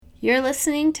You're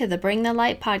listening to the Bring the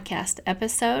Light podcast,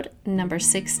 episode number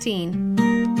 16.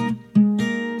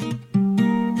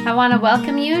 I want to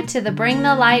welcome you to the Bring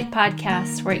the Light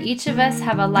podcast, where each of us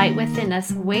have a light within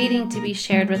us waiting to be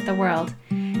shared with the world.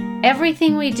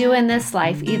 Everything we do in this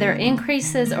life either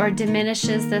increases or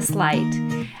diminishes this light.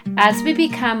 As we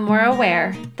become more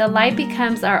aware, the light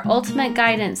becomes our ultimate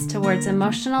guidance towards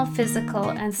emotional, physical,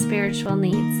 and spiritual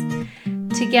needs.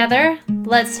 Together,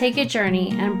 let's take a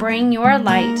journey and bring your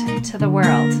light to the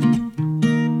world.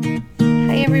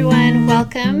 Hi everyone,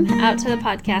 welcome out to the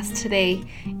podcast today.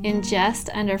 In just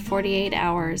under 48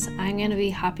 hours, I'm going to be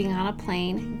hopping on a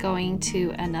plane going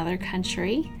to another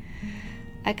country,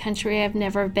 a country I've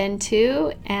never been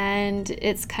to, and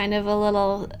it's kind of a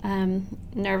little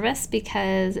nervous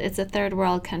because it's a third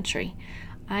world country.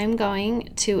 I'm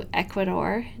going to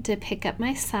Ecuador to pick up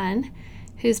my son,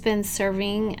 who's been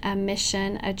serving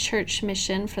a church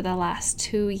mission for the last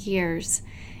 2 years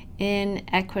in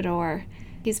Ecuador.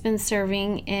 He's been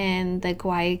serving in the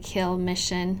Guayaquil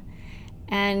mission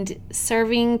and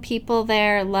serving people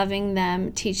there, loving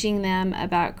them, teaching them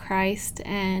about Christ,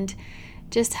 and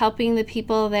just helping the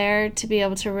people there to be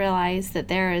able to realize that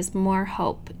there is more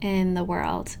hope in the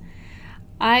world.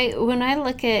 When I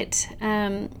look at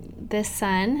this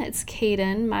son, it's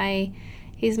Caden,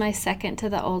 he's my second to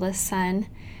the oldest son.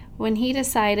 When he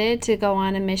decided to go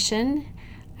on a mission,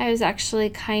 I was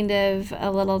actually kind of a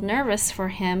little nervous for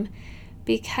him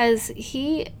because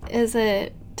he is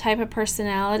a type of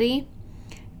personality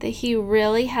that he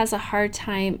really has a hard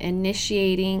time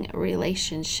initiating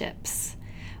relationships.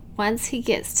 Once he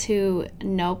gets to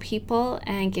know people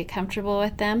and get comfortable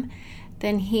with them,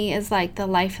 then he is like the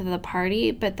life of the party,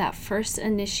 but that first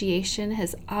initiation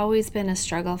has always been a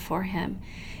struggle for him.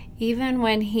 Even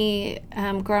when he,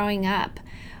 growing up,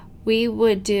 we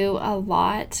would do a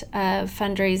lot of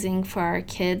fundraising for our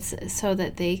kids so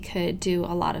that they could do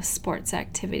a lot of sports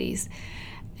activities.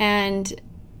 And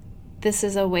this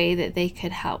is a way that they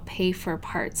could help pay for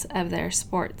parts of their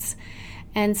sports.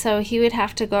 And so he would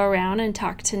have to go around and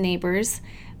talk to neighbors,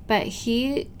 but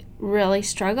he really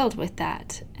struggled with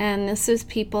that. And this was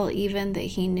people even that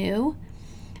he knew.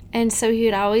 And so he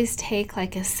would always take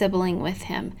like a sibling with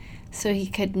him so he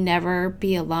could never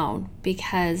be alone,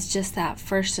 because just that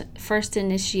first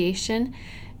initiation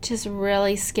just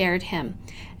really scared him.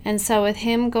 And so with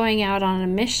him going out on a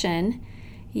mission,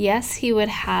 yes, he would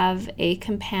have a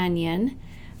companion,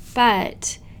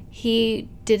 but he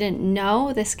didn't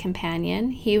know this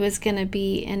companion. He was going to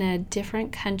be in a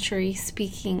different country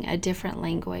speaking a different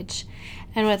language.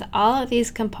 And with all of these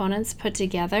components put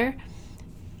together,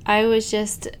 I was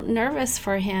just nervous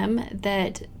for him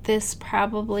that this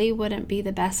probably wouldn't be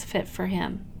the best fit for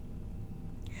him.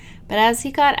 But as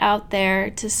he got out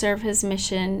there to serve his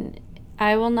mission,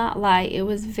 I will not lie, it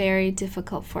was very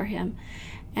difficult for him.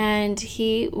 And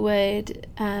he would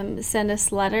send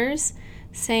us letters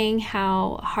saying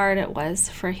how hard it was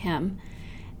for him,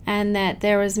 and that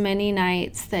there was many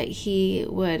nights that he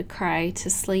would cry to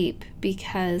sleep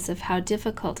because of how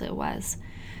difficult it was.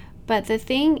 But the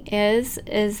thing is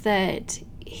that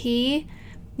he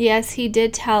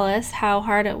did tell us how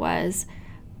hard it was,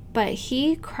 but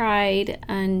he cried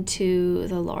unto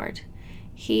the Lord.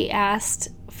 He asked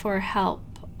for help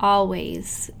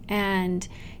always, and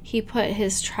he put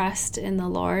his trust in the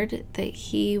Lord that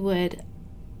he would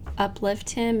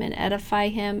uplift him and edify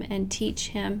him and teach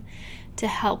him to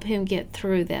help him get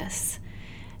through this.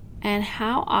 And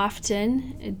how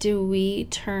often do we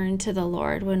turn to the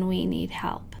Lord when we need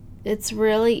help? It's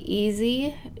really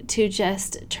easy to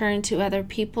just turn to other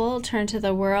people, turn to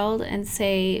the world and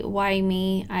say, why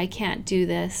me? I can't do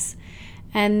this.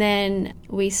 And then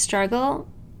we struggle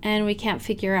and we can't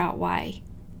figure out why.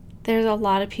 There's a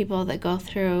lot of people that go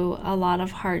through a lot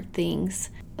of hard things,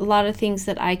 a lot of things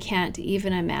that I can't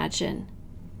even imagine.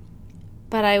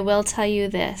 But I will tell you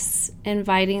this,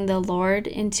 inviting the Lord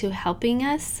into helping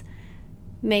us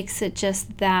makes it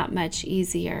just that much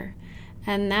easier.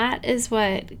 And that is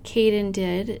what Caden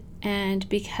did. And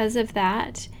because of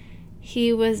that,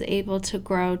 he was able to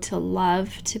grow to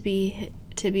love to be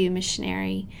a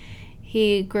missionary.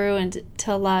 He grew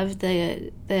to love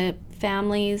the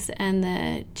families and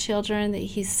the children that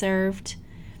he served.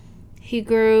 He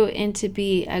grew into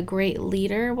be a great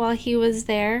leader while he was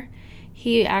there.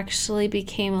 He actually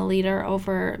became a leader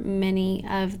over many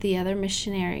of the other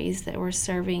missionaries that were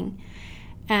serving.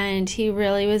 And he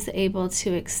really was able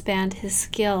to expand his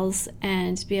skills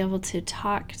and be able to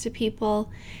talk to people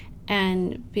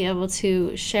and be able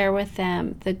to share with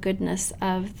them the goodness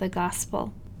of the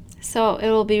gospel. So it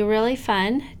will be really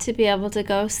fun to be able to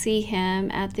go see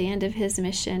him at the end of his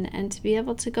mission and to be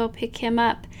able to go pick him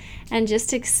up and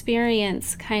just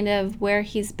experience kind of where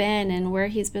he's been and where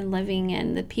he's been living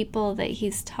and the people that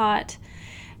he's taught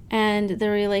and the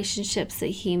relationships that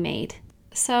he made.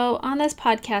 So on this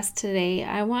podcast today,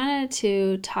 I wanted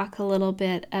to talk a little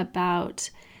bit about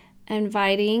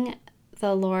inviting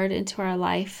the Lord into our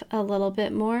life a little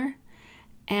bit more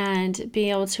and be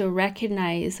able to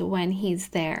recognize when he's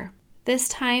there. This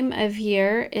time of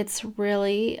year, it's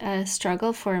really a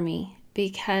struggle for me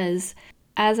because,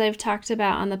 as I've talked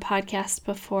about on the podcast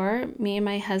before, me and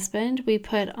my husband, we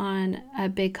put on a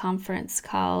big conference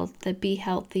called the Be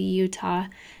Healthy Utah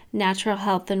Natural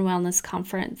Health and Wellness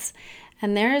Conference.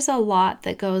 And there is a lot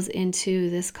that goes into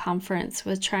this conference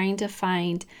with trying to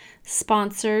find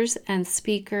sponsors and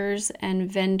speakers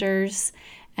and vendors,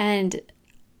 and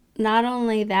not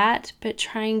only that, but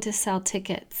trying to sell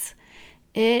tickets.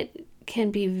 It can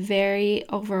be very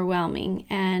overwhelming,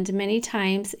 and many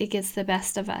times it gets the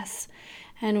best of us.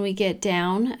 And we get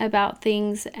down about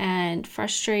things and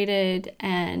frustrated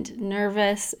and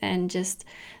nervous and just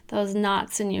those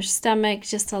knots in your stomach,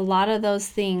 just a lot of those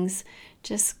things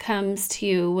just comes to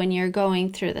you when you're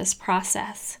going through this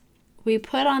process. We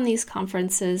put on these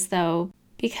conferences though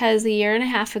because a year and a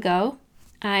half ago,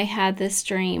 I had this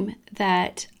dream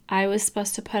that I was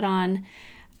supposed to put on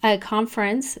a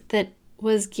conference that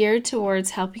was geared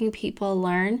towards helping people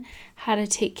learn how to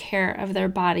take care of their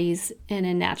bodies in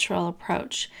a natural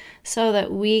approach so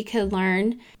that we could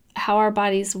learn how our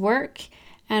bodies work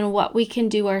and what we can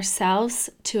do ourselves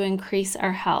to increase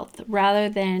our health rather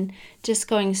than just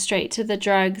going straight to the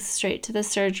drugs, straight to the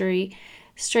surgery,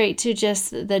 straight to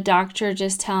just the doctor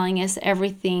just telling us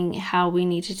everything how we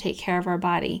need to take care of our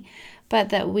body, but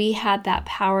that we had that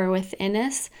power within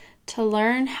us to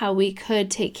learn how we could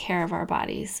take care of our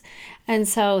bodies. And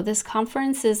so this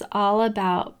conference is all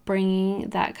about bringing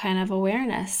that kind of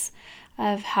awareness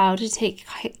of how to take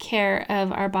care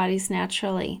of our bodies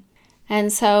naturally.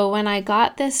 And so when I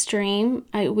got this dream,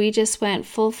 we just went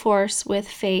full force with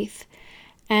faith.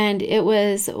 And it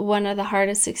was one of the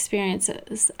hardest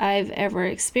experiences I've ever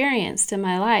experienced in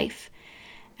my life.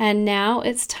 And now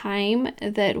it's time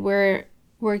that we're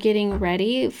getting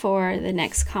ready for the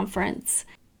next conference.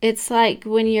 It's like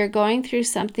when you're going through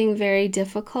something very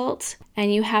difficult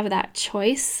and you have that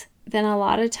choice, then a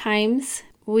lot of times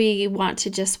we want to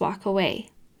just walk away.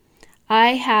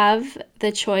 I have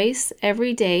the choice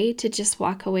every day to just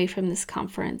walk away from this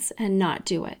conference and not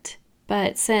do it.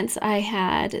 But since I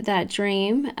had that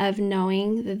dream of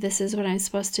knowing that this is what I'm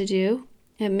supposed to do,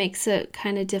 it makes it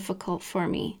kind of difficult for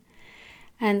me.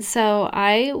 And so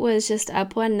I was just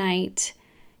up one night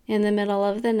in the middle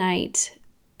of the night,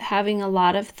 having a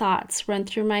lot of thoughts run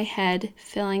through my head,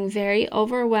 feeling very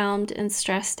overwhelmed and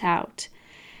stressed out.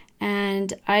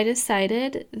 And I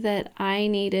decided that I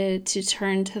needed to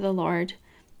turn to the Lord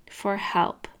for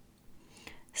help.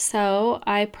 So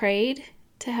I prayed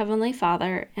to Heavenly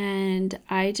Father and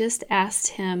I just asked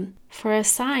Him for a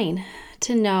sign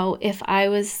to know if I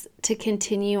was to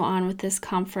continue on with this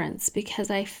conference,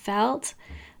 because I felt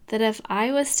that if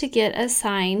I was to get a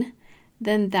sign,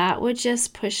 then that would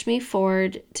just push me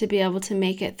forward to be able to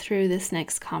make it through this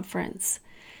next conference.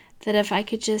 That if I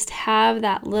could just have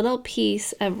that little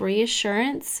piece of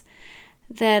reassurance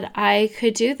that I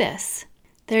could do this.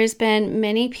 There's been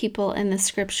many people in the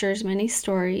scriptures, many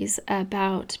stories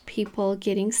about people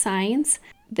getting signs.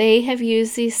 They have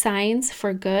used these signs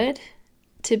for good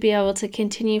to be able to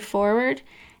continue forward,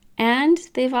 and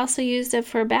they've also used it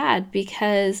for bad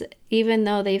because even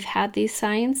though they've had these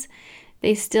signs,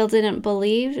 they still didn't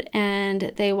believe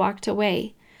and they walked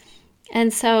away.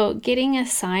 And so getting a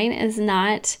sign is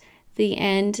not the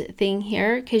end thing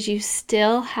here because you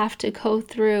still have to go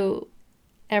through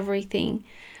everything.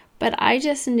 But I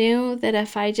just knew that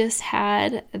if I just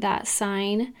had that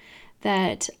sign,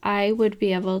 that I would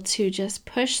be able to just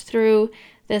push through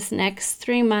this next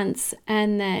 3 months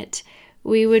and that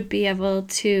we would be able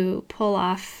to pull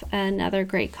off another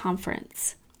great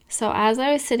conference. So as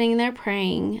I was sitting there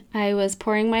praying, I was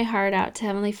pouring my heart out to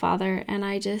Heavenly Father, and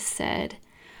I just said,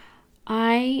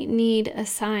 I need a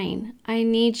sign. I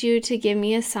need you to give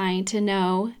me a sign to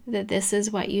know that this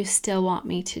is what you still want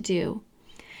me to do.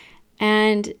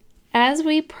 And as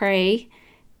we pray,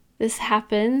 this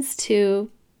happens to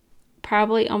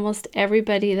probably almost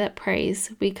everybody that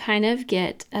prays. We kind of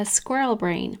get a squirrel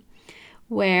brain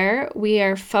where we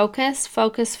are focused,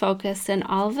 and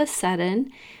all of a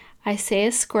sudden, I say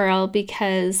a squirrel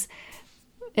because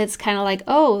it's kind of like,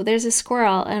 oh, there's a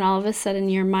squirrel, and all of a sudden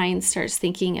your mind starts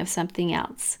thinking of something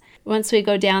else. once we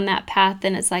go down that path,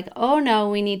 then it's like, oh no,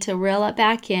 we need to reel it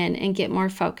back in and get more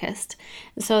focused.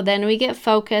 So then we get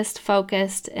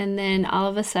focused, and then all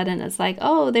of a sudden it's like,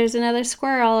 oh, there's another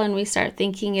squirrel, and we start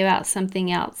thinking about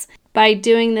something else. By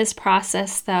doing this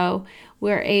process, though,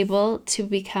 we're able to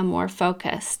become more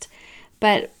focused.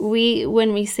 But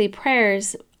when we say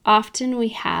prayers, often we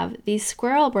have these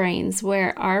squirrel brains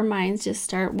where our minds just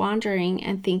start wandering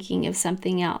and thinking of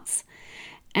something else.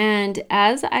 And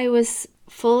as I was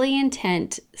fully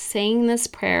intent saying this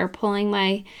prayer, pouring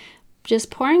my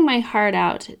heart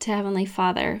out to Heavenly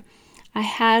Father, I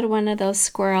had one of those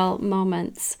squirrel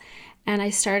moments, and I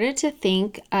started to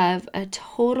think of a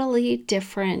totally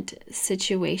different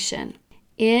situation.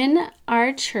 In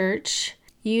our church,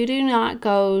 you do not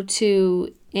go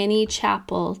to any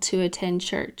chapel to attend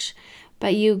church,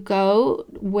 but you go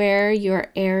where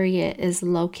your area is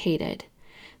located.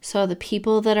 So the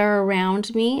people that are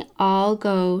around me all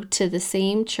go to the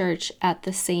same church at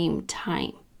the same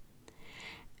time.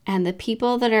 And the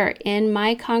people that are in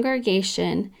my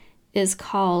congregation is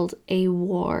called a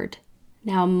ward.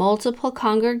 Now, multiple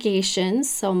congregations,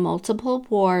 so multiple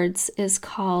wards, is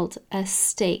called a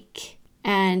stake.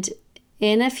 And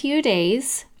in a few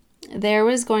days, there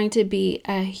was going to be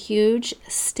a huge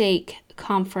stake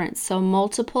conference. So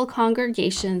multiple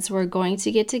congregations were going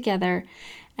to get together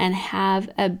and have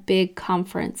a big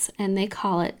conference, and they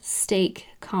call it stake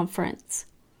conference.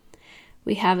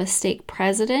 We have a stake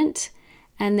president,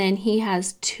 and then he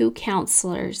has 2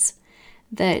 counselors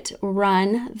that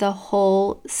run the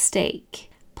whole stake,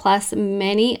 plus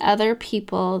many other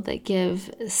people that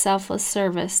give selfless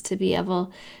service to be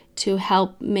able to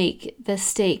help make the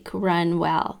stake run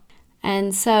well.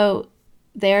 And so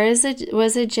there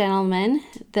was a gentleman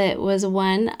that was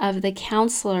one of the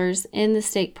counselors in the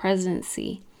stake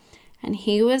presidency, and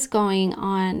he was going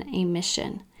on a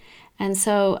mission. And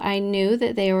so I knew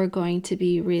that they were going to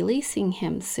be releasing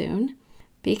him soon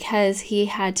because he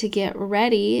had to get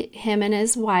ready. Him and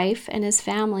his wife and his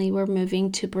family were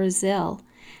moving to Brazil,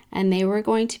 and they were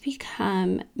going to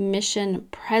become mission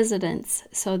presidents.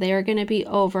 So they were going to be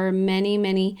over many,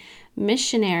 many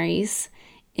missionaries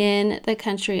in the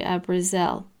country of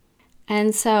Brazil.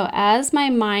 And so as my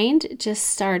mind just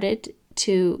started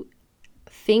to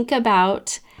think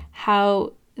about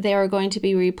how they were going to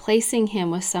be replacing him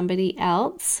with somebody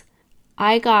else,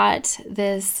 I got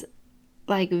this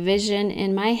vision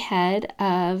in my head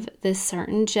of this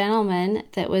certain gentleman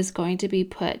that was going to be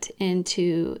put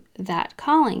into that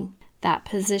calling, that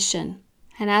position.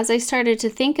 And as I started to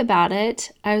think about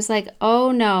it, I was like,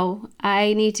 oh no,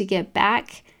 I need to get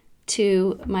back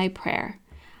to my prayer.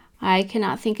 I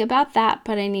cannot think about that,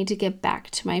 but I need to get back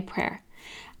to my prayer.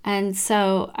 And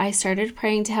so I started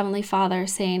praying to Heavenly Father,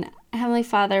 saying, Heavenly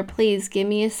Father, please give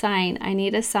me a sign. I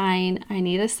need a sign. I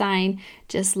need a sign.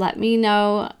 Just let me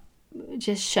know.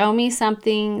 Just show me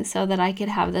something so that I could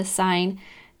have this sign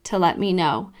to let me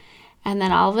know. And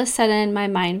then all of a sudden, my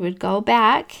mind would go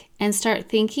back and start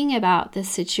thinking about this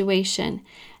situation.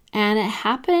 And it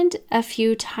happened a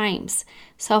few times.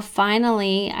 So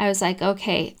finally, I was like,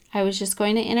 okay, I was just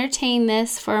going to entertain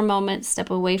this for a moment, step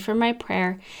away from my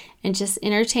prayer, and just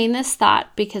entertain this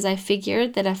thought, because I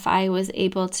figured that if I was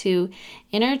able to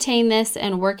entertain this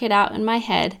and work it out in my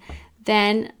head,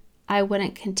 then I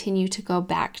wouldn't continue to go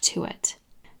back to it.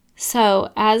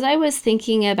 So as I was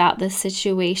thinking about this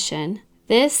situation,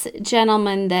 this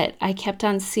gentleman that I kept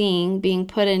on seeing being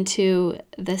put into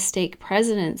the stake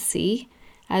presidency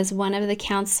as one of the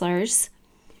counselors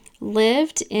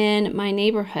lived in my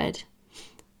neighborhood.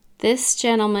 This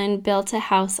gentleman built a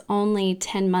house only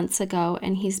 10 months ago,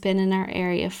 and he's been in our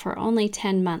area for only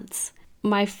 10 months.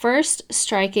 My first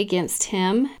strike against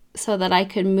him, so that I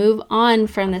could move on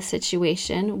from the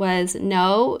situation, was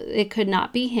no, it could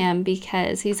not be him,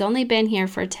 because he's only been here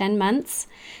for 10 months,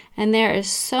 and there are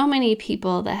so many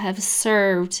people that have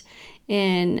served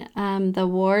in the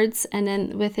wards and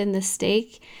then within the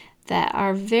stake that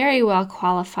are very well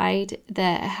qualified,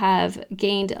 that have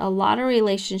gained a lot of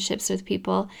relationships with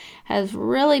people, have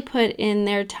really put in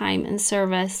their time and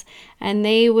service, and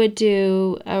they would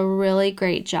do a really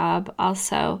great job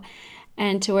also.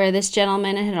 And to where this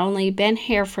gentleman had only been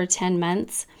here for 10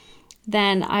 months,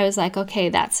 then I was like, okay,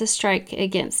 that's a strike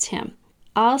against him.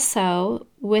 Also,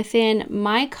 within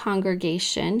my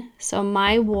congregation, so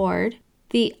my ward,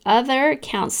 the other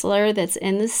counselor that's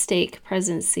in the stake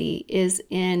presidency is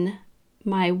in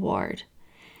my ward.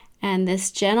 And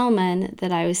this gentleman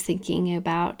that I was thinking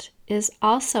about is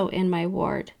also in my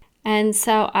ward. And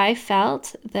so I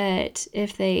felt that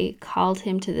if they called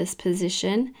him to this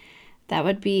position, that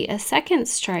would be a second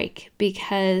strike,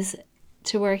 because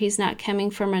to where he's not coming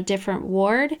from a different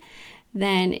ward,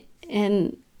 then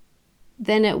and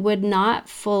then it would not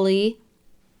fully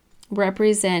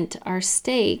represent our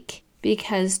stake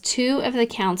because 2 of the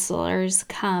counselors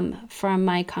come from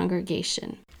my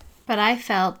congregation. But I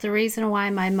felt the reason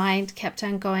why my mind kept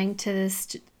on going to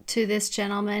this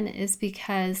gentleman is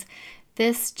because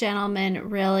this gentleman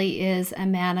really is a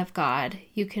man of God.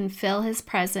 You can feel his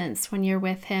presence when you're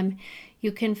with him.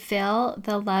 You can feel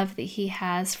the love that he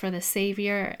has for the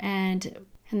Savior, and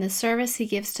the service he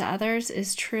gives to others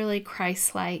is truly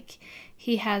Christ-like.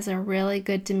 He has a really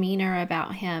good demeanor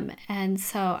about him, and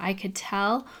so I could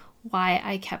tell why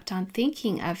I kept on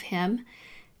thinking of him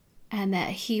and that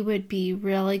he would be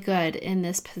really good in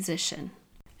this position.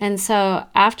 And so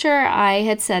after I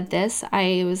had said this,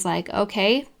 I was like,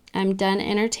 okay, I'm done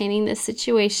entertaining this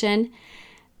situation.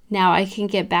 Now I can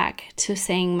get back to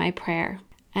saying my prayer.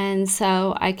 And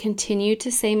so I continued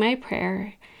to say my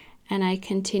prayer, and I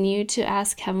continued to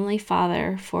ask Heavenly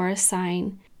Father for a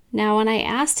sign. Now, when I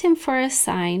asked him for a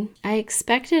sign, I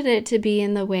expected it to be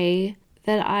in the way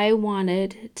that I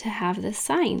wanted to have this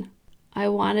sign. I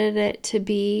wanted it to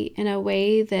be in a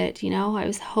way that, I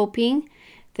was hoping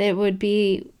that it would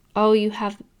be, oh, you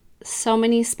have so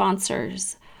many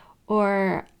sponsors,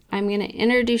 or I'm going to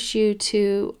introduce you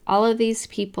to all of these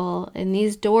people, and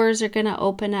these doors are going to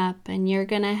open up, and you're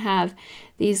going to have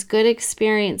these good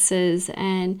experiences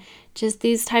and just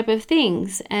these type of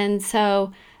things. And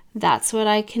so that's what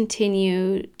I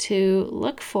continue to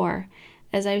look for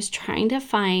as I was trying to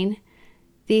find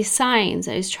these signs.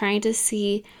 I was trying to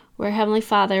see where Heavenly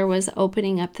Father was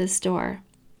opening up this door.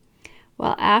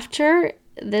 Well, after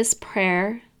this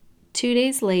prayer, 2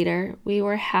 days later, we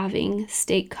were having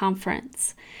stake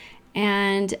conference.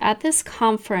 And at this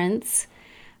conference,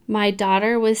 my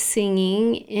daughter was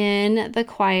singing in the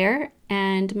choir,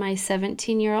 and my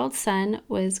 17-year-old son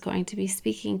was going to be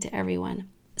speaking to everyone.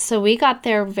 So we got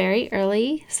there very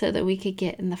early so that we could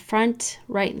get in the front,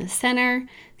 right in the center,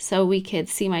 so we could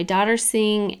see my daughter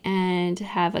sing and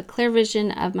have a clear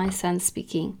vision of my son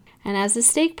speaking. And as the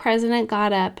stake president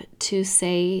got up to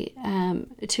say,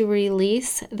 to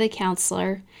release the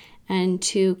counselor and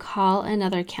to call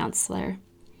another counselor,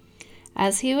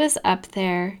 as he was up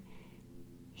there,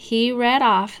 he read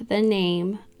off the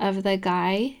name of the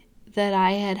guy that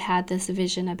I had this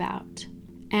vision about.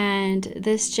 And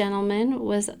this gentleman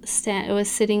was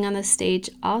sitting on the stage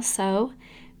also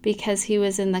because he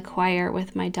was in the choir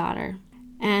with my daughter.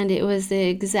 And it was the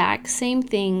exact same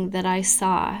thing that I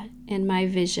saw in my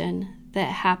vision that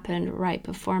happened right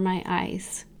before my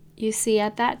eyes. You see,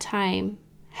 at that time,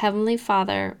 Heavenly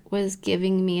Father was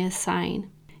giving me a sign.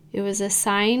 It was a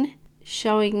sign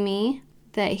showing me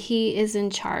that He is in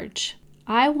charge.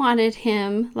 I wanted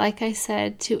Him, like I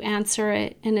said, to answer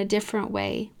it in a different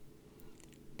way.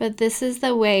 But this is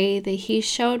the way that He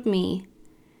showed me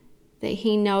that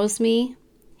He knows me,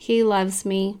 He loves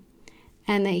me,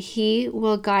 and that He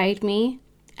will guide me,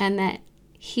 and that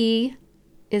He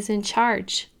is in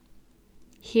charge.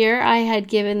 Here I had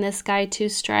given this guy 2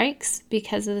 strikes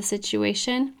because of the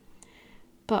situation,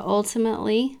 but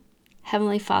ultimately,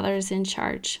 Heavenly Father is in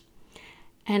charge.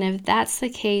 And if that's the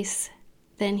case,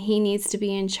 then He needs to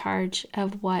be in charge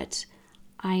of what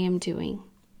I am doing.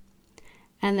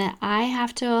 And that I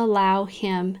have to allow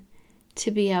Him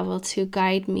to be able to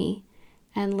guide me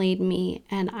and lead me,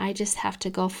 and I just have to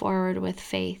go forward with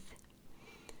faith.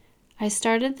 I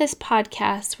started this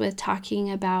podcast with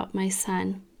talking about my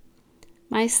son.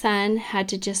 My son had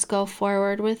to just go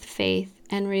forward with faith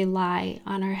and rely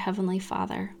on our Heavenly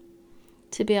Father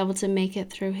to be able to make it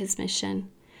through his mission.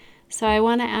 So I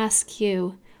want to ask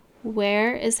you,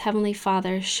 where is Heavenly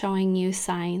Father showing you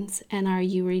signs, and are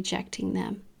you rejecting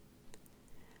them?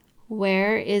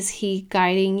 Where is He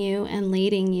guiding you and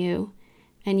leading you,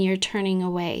 and you're turning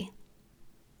away?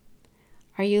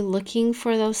 Are you looking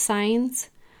for those signs?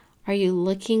 Are you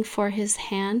looking for His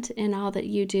hand in all that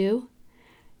you do?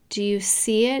 Do you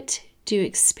see it? Do you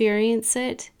experience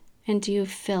it? And do you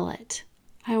feel it?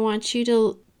 I want you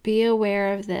to be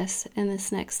aware of this in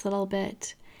this next little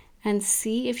bit and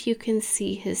see if you can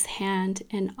see His hand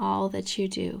in all that you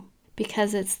do,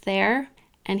 because it's there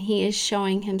and He is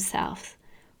showing Himself.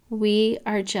 We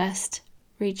are just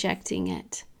rejecting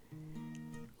it.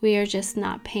 We are just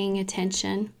not paying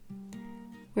attention.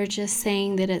 We're just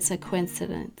saying that it's a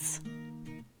coincidence.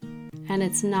 And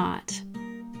it's not,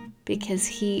 because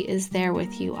He is there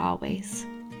with you always.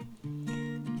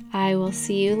 I will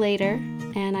see you later,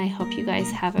 and I hope you guys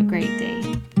have a great day.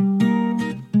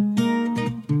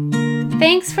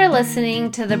 Thanks for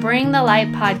listening to the Bring the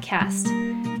Light podcast.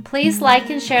 Please like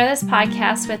and share this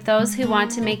podcast with those who want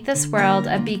to make this world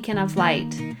a beacon of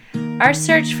light. Our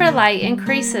search for light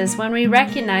increases when we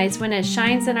recognize when it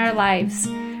shines in our lives.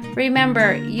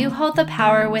 Remember, you hold the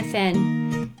power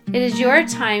within. It is your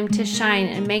time to shine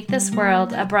and make this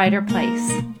world a brighter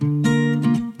place.